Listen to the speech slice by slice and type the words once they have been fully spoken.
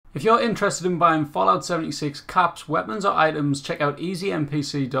If you're interested in buying Fallout 76 caps, weapons or items, check out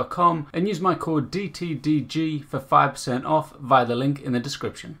easynpc.com and use my code DTDG for 5% off via the link in the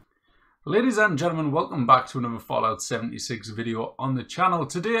description. Ladies and gentlemen, welcome back to another Fallout 76 video on the channel.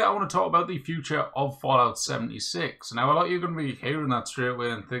 Today I want to talk about the future of Fallout 76. Now a lot of you are going to be hearing that straight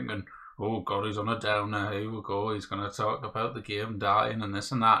away and thinking, oh god, he's on a downer, here we go, he's going to talk about the game dying and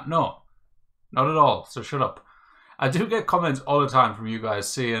this and that. No, not at all, so shut up. I do get comments all the time from you guys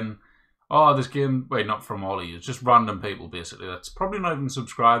saying, oh, this game, wait, not from all of you, it's just random people basically. That's probably not even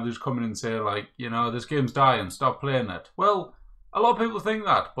subscribed, just come in and say like, you know, this game's dying, stop playing it. Well, a lot of people think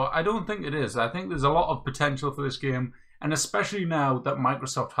that, but I don't think it is. I think there's a lot of potential for this game, and especially now that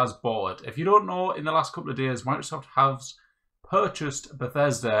Microsoft has bought it. If you don't know, in the last couple of days, Microsoft has purchased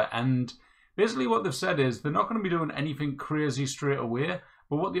Bethesda, and basically what they've said is they're not going to be doing anything crazy straight away.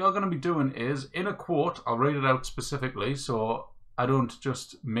 But what they are going to be doing is, in a quote, I'll read it out specifically so I don't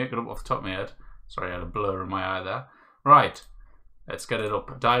just make it up off the top of my head. Sorry, I had a blur in my eye there. Right, let's get it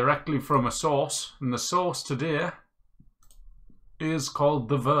up directly from a source. And the source today is called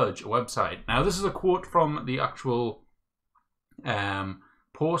The Verge, a website. Now, this is a quote from the actual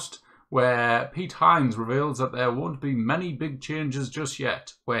post where Pete Hines reveals that there won't be many big changes just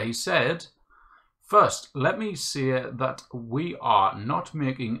yet, where he said, "First, let me say that we are not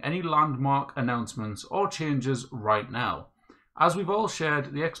making any landmark announcements or changes right now. As we've all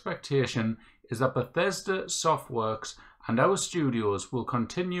shared, the expectation is that Bethesda Softworks and our studios will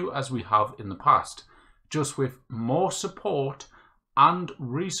continue as we have in the past, just with more support and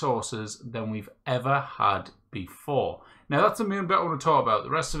resources than we've ever had before." Now, that's the main bit I want to talk about. The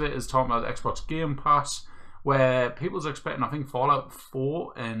rest of it is talking about the Xbox Game Pass, where people's expecting, I think, Fallout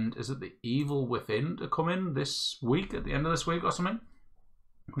 4 and is it The Evil Within to come in this week, at the end of this week or something?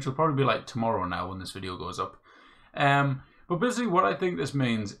 Which will probably be like tomorrow now when this video goes up. But basically what I think this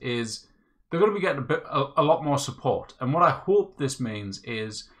means is they're going to be getting a lot more support. And what I hope this means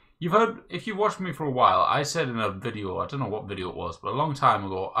is, you've heard, if you've watched me for a while, I said in a video, I don't know what video it was, but a long time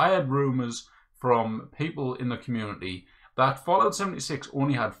ago, I had rumours from people in the community that Fallout 76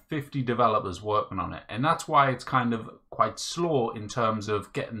 only had 50 developers working on it, and that's why it's kind of quite slow in terms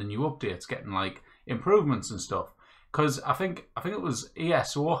of getting the new updates, getting like improvements and stuff. Because I think it was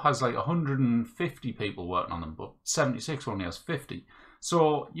ESO has like 150 people working on them, but 76 only has 50.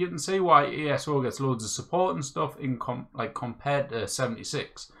 So you can see why ESO gets loads of support and stuff in compared to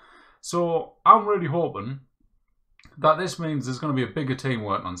 76. So I'm really hoping that this means there's going to be a bigger team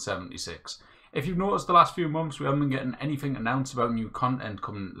working on 76. If you've noticed the last few months, we haven't been getting anything announced about new content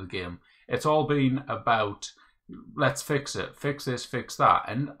coming into the game. It's all been about, let's fix it, fix this, fix that.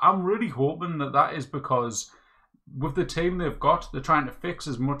 And I'm really hoping that that is because with the team they've got, they're trying to fix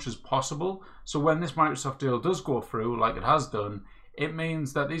as much as possible. So when this Microsoft deal does go through, like it has done, it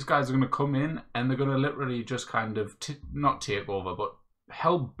means that these guys are going to come in and they're going to literally just kind of, not take over, but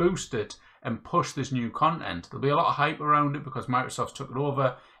help boost it and push this new content. There'll be a lot of hype around it because Microsoft took it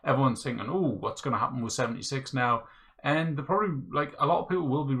over. Everyone's thinking, oh, what's going to happen with 76 now? And they're probably, like, a lot of people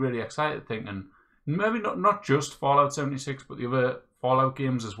will be really excited thinking, maybe not just Fallout 76, but the other Fallout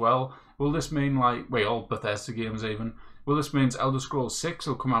games as well. Will this mean, like, wait, all Bethesda games even, will this mean Elder Scrolls 6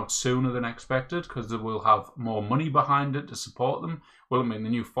 will come out sooner than expected because they will have more money behind it to support them? Will it mean the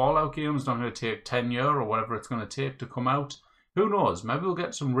new Fallout games not going to take 10 years or whatever it's going to take to come out? Who knows? Maybe we'll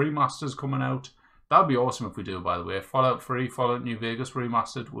get some remasters coming out. That'd be awesome if we do, by the way. Fallout 3, Fallout New Vegas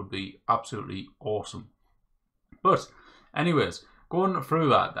remastered would be absolutely awesome. But anyways, going through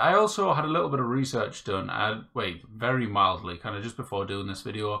that, I also had a little bit of research done. Very mildly, kind of just before doing this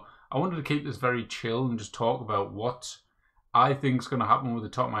video. I wanted to keep this very chill and just talk about what I think is going to happen with the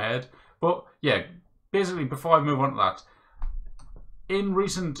top of my head. But yeah, basically, before I move on to that, in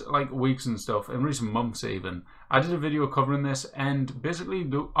recent weeks and stuff, in recent months even, I did a video covering this, and basically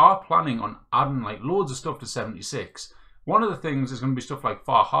they are planning on adding loads of stuff to 76. One of the things is going to be stuff like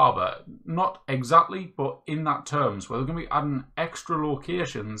Far Harbor, not exactly, but in that terms, where they're going to be adding extra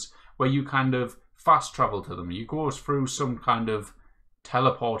locations where you kind of fast travel to them. You go through some kind of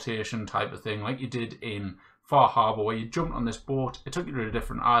teleportation type of thing, like you did in Far Harbor, where you jumped on this boat, it took you to a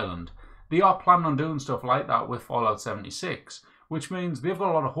different island. They are planning on doing stuff like that with Fallout 76. Which means they've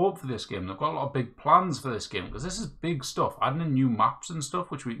got a lot of hope for this game. They've got a lot of big plans for this game because this is big stuff. Adding in new maps and stuff,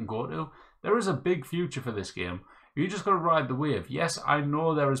 which we can go to. There is a big future for this game. You just got to ride the wave. Yes, I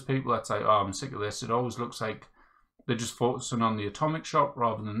know there is people that say, oh, I'm sick of this. It always looks like they're just focusing on the Atomic Shop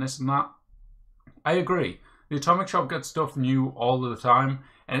rather than this and that. I agree. The Atomic Shop gets stuff new all of the time,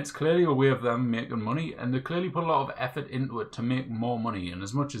 and it's clearly a way of them making money, and they clearly put a lot of effort into it to make more money and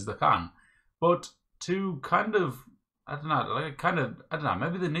as much as they can. But to kind of I don't know, like I don't know,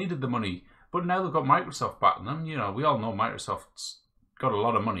 maybe they needed the money, but now they've got Microsoft backing them. You know, we all know Microsoft's got a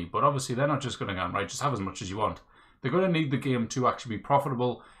lot of money, but obviously they're not just going to go, right, just have as much as you want. They're going to need the game to actually be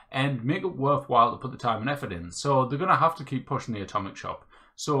profitable and make it worthwhile to put the time and effort in. So they're going to have to keep pushing the Atomic Shop.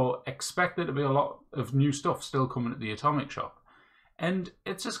 So expect there to be a lot of new stuff still coming at the Atomic Shop. And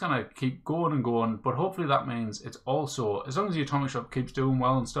it's just going to keep going and going, but hopefully that means it's also, as long as the Atomic Shop keeps doing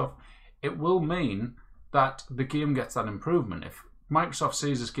well and stuff, it will mean that the game gets that improvement. If Microsoft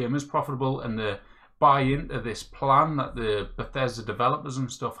sees this game is profitable and they buy into this plan that the Bethesda developers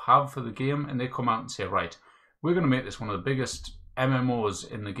and stuff have for the game, and they come out and say, right, we're going to make this one of the biggest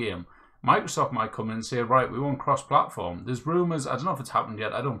MMOs in the game, Microsoft might come in and say, right, we want cross-platform. There's rumours, I don't know if it's happened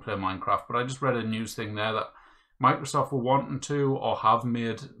yet, I don't play Minecraft, but I just read a news thing there that Microsoft were wanting to or have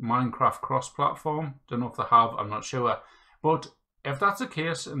made Minecraft cross-platform. Don't know if they have, I'm not sure. But if that's the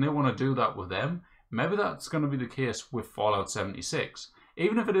case and they want to do that with them, maybe that's going to be the case with Fallout 76.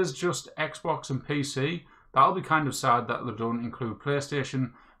 Even if it is just Xbox and PC, that'll be kind of sad that they don't include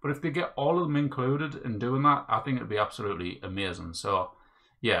PlayStation. But if they get all of them included in doing that, I think it'd be absolutely amazing. So,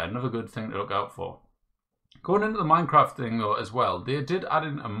 yeah, another good thing to look out for. Going into the Minecraft thing, though, as well, they did add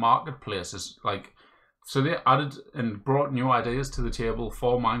in a marketplace, like, so they added and brought new ideas to the table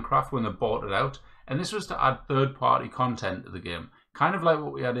for Minecraft when they bought it out. And this was to add third-party content to the game. Kind of like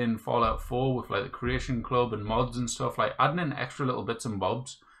what we had in Fallout 4 with like the Creation Club and mods and stuff, like adding in extra little bits and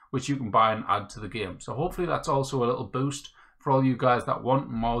bobs which you can buy and add to the game. So hopefully that's also a little boost for all you guys that want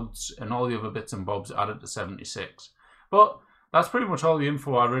mods and all the other bits and bobs added to 76. But that's pretty much all the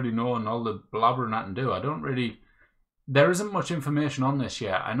info I really know and all the blabbering I can do. There isn't much information on this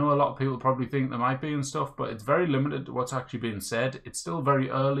yet. I know a lot of people probably think there might be and stuff, but it's very limited to what's actually being said. It's still very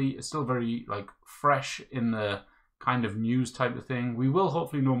early. It's still very like fresh in the kind of news type of thing. We will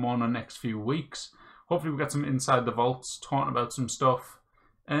hopefully know more in the next few weeks. Hopefully we get some inside the vaults talking about some stuff.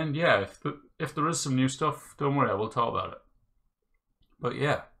 And yeah, if there is some new stuff, don't worry, I will talk about it. But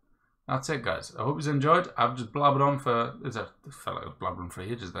yeah, that's it, guys. I hope you enjoyed. I've just blabbered on for, it felt like I was blabbering for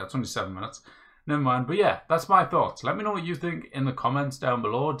ages there. It's only 7 minutes. Never mind. But yeah, that's my thoughts. Let me know what you think in the comments down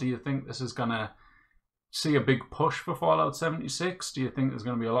below. Do you think this is going to see a big push for Fallout 76? Do you think there's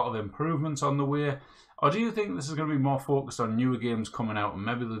going to be a lot of improvements on the way? Or do you think this is going to be more focused on newer games coming out and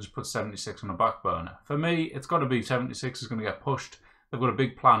maybe they'll just put 76 on the back burner? For me, it's got to be 76 is going to get pushed. They've got a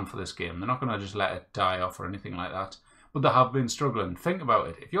big plan for this game. They're not going to just let it die off or anything like that. But they have been struggling. Think about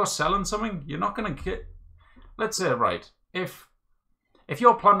it. If you're selling something, you're not going to get... Let's say, right, if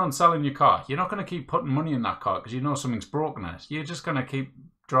you're planning on selling your car, you're not going to keep putting money in that car because you know something's broken in it. You're just going to keep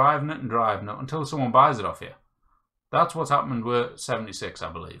driving it until someone buys it off you. That's what's happening with 76,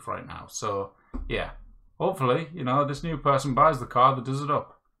 I believe, right now. So, yeah. Hopefully, you know, this new person buys the car that does it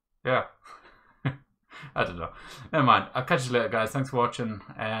up. Yeah. I don't know. Never mind. I'll catch you later, guys. Thanks for watching.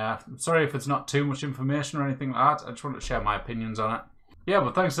 Sorry if it's not too much information or anything like that. I just wanted to share my opinions on it. Yeah,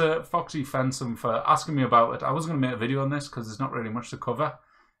 but thanks to Foxy Fensome for asking me about it. I wasn't going to make a video on this because there's not really much to cover.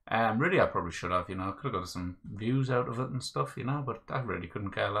 Really, I probably should have, you know. I could have got some views out of it and stuff, you know, but I really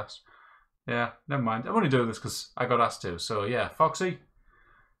couldn't care less. Yeah, never mind. I'm only doing this because I got asked to. So, yeah, Foxy,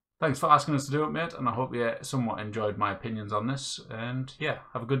 thanks for asking us to do it, mate. And I hope you somewhat enjoyed my opinions on this. And, yeah,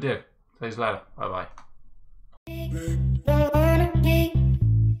 have a good day. See you later. Bye-bye.